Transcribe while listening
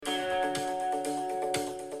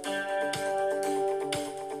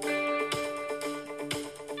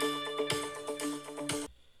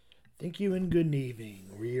Thank you and good evening.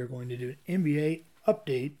 We are going to do an NBA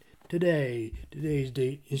update today. Today's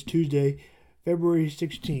date is Tuesday, February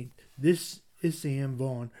 16th. This is Sam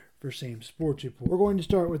Vaughn for Sam Sports Report. We're going to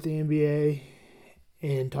start with the NBA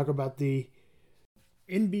and talk about the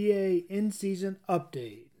NBA in-season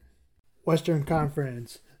update. Western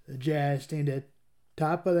Conference, the Jazz stand at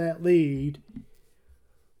top of that lead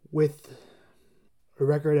with a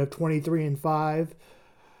record of 23-5.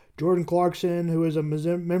 Jordan Clarkson, who is a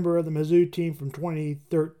member of the Mizzou team from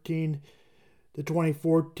 2013 to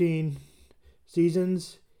 2014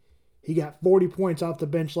 seasons, he got 40 points off the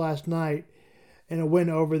bench last night in a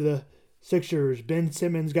win over the Sixers. Ben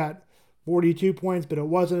Simmons got 42 points, but it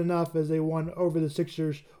wasn't enough as they won over the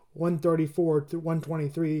Sixers 134 to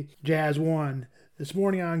 123. Jazz won. This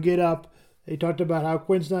morning on Get Up, they talked about how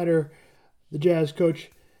Quinn Snyder, the Jazz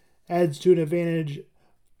coach, adds to an advantage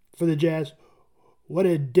for the Jazz. What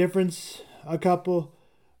a difference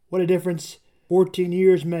 14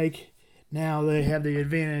 years make. Now they have the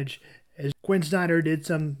advantage, as Quinn Snyder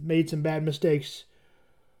made some bad mistakes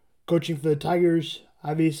coaching for the Tigers.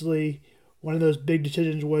 Obviously, one of those big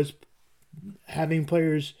decisions was having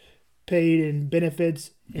players paid in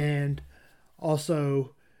benefits, and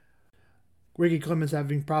also Ricky Clemens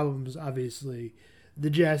having problems, obviously. The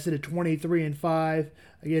Jazz sit at 23-5,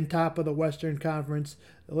 again top of the Western Conference.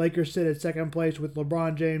 The Lakers sit at second place with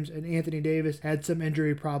LeBron James and Anthony Davis had some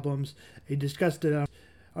injury problems. They discussed it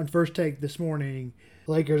on First Take this morning.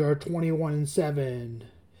 The Lakers are 21-7.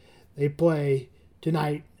 They play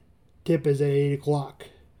tonight. Tip is at 8 o'clock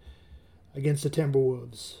against the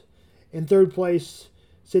Timberwolves. In third place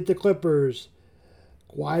sit the Clippers.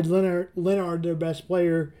 Kawhi Leonard, their best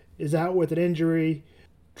player, is out with an injury.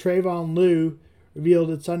 Trayvon Lue revealed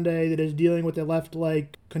it Sunday that is dealing with a left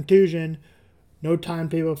leg contusion. No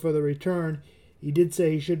timetable for the return. He did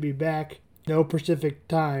say he should be back. No specific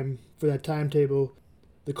time for that timetable.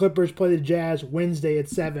 The Clippers play the Jazz Wednesday at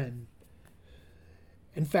 7.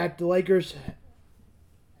 In fact, the Lakers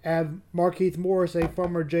have Markieff Morris, a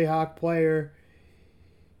former Jayhawk player.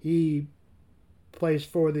 He plays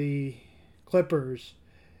for the Clippers.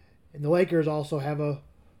 And the Lakers also have a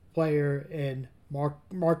player in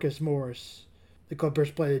Marcus Morris. The Clippers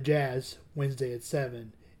play the Jazz Wednesday at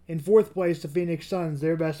 7. In fourth place, the Phoenix Suns.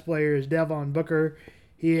 Their best player is Devin Booker.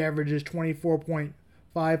 He averages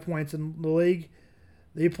 24.5 points in the league.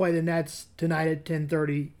 They play the Nets tonight at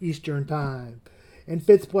 10:30 Eastern Time. In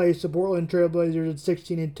fifth place, the Portland Trailblazers at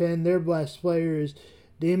 16-10. Their best player is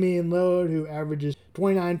Damian Lillard, who averages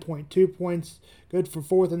 29.2 points, good for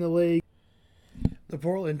fourth in the league. The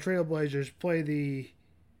Portland Trailblazers play the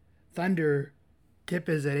Thunder. Tip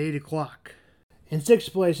is at 8 o'clock. In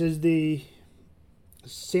sixth place is the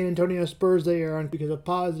San Antonio Spurs. They are on because of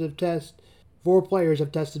positive test. 4 players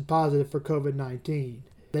have tested positive for COVID-19.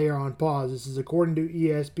 They are on pause. This is according to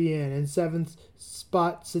ESPN. In seventh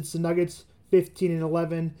spot sits the Nuggets,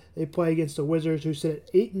 15-11. They play against the Wizards, who sit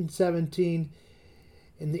at 8-17.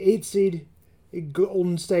 In the 8th seed,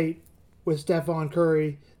 Golden State with Stephon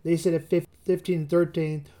Curry. They sit at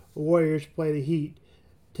 15-13. The Warriors play the Heat.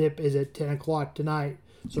 Tip is at 10 o'clock tonight.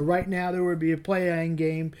 So right now there would be a play-in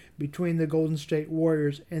game between the Golden State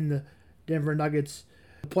Warriors and the Denver Nuggets.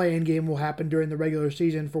 The play-in game will happen during the regular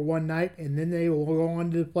season for one night, and then they will go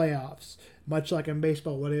on to the playoffs. Much like in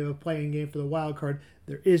baseball, where they have a play-in game for the wild card,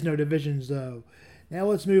 there is no divisions though. Now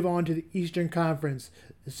let's move on to the Eastern Conference.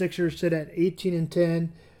 The Sixers sit at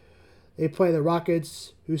 18-10. They play the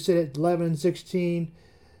Rockets, who sit at 11-16.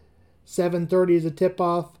 7:30 is a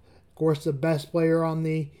tip-off. Of course, the best player on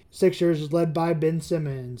the Sixers is led by Ben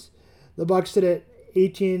Simmons. The Bucks sit at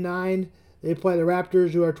 18-9. They play the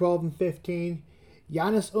Raptors, who are 12-15.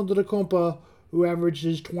 Giannis Antetokounmpo, who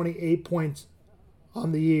averages 28 points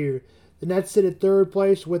on the year. The Nets sit at third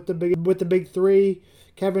place with the big three.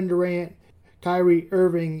 Kevin Durant, Kyrie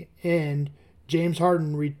Irving, and James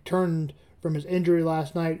Harden returned from his injury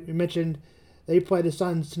last night. We mentioned they play the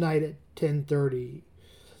Suns tonight at 10:30.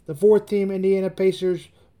 The fourth team, Indiana Pacers,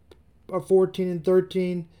 are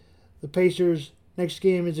 14-13. The Pacers' next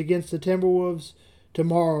game is against the Timberwolves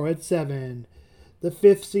tomorrow at 7. The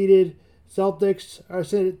fifth seeded Celtics are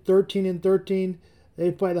set at 13-13.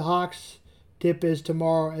 They play the Hawks. Tip is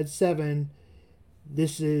tomorrow at 7.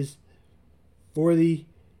 This is for the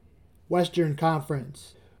Western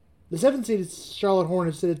Conference. The 7th seeded Charlotte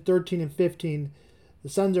Hornets sit at 13-15. The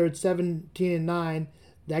Suns are at 17-9.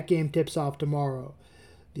 That game tips off tomorrow.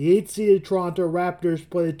 The 8th seeded Toronto Raptors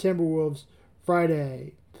play the Timberwolves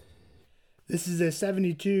Friday. This is a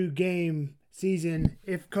 72-game season.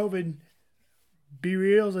 If COVID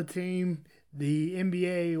derails a team, the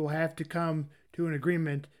NBA will have to come to an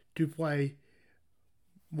agreement to play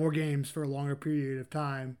more games for a longer period of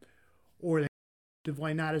time, or they to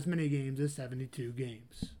play not as many games as 72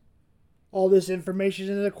 games. All this information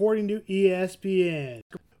is according to ESPN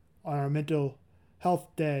on our Mental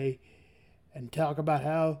Health Day, and talk about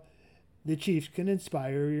how the Chiefs can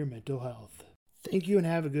inspire your mental health. Thank you and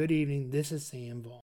have a good evening. This is Sam Vaughn.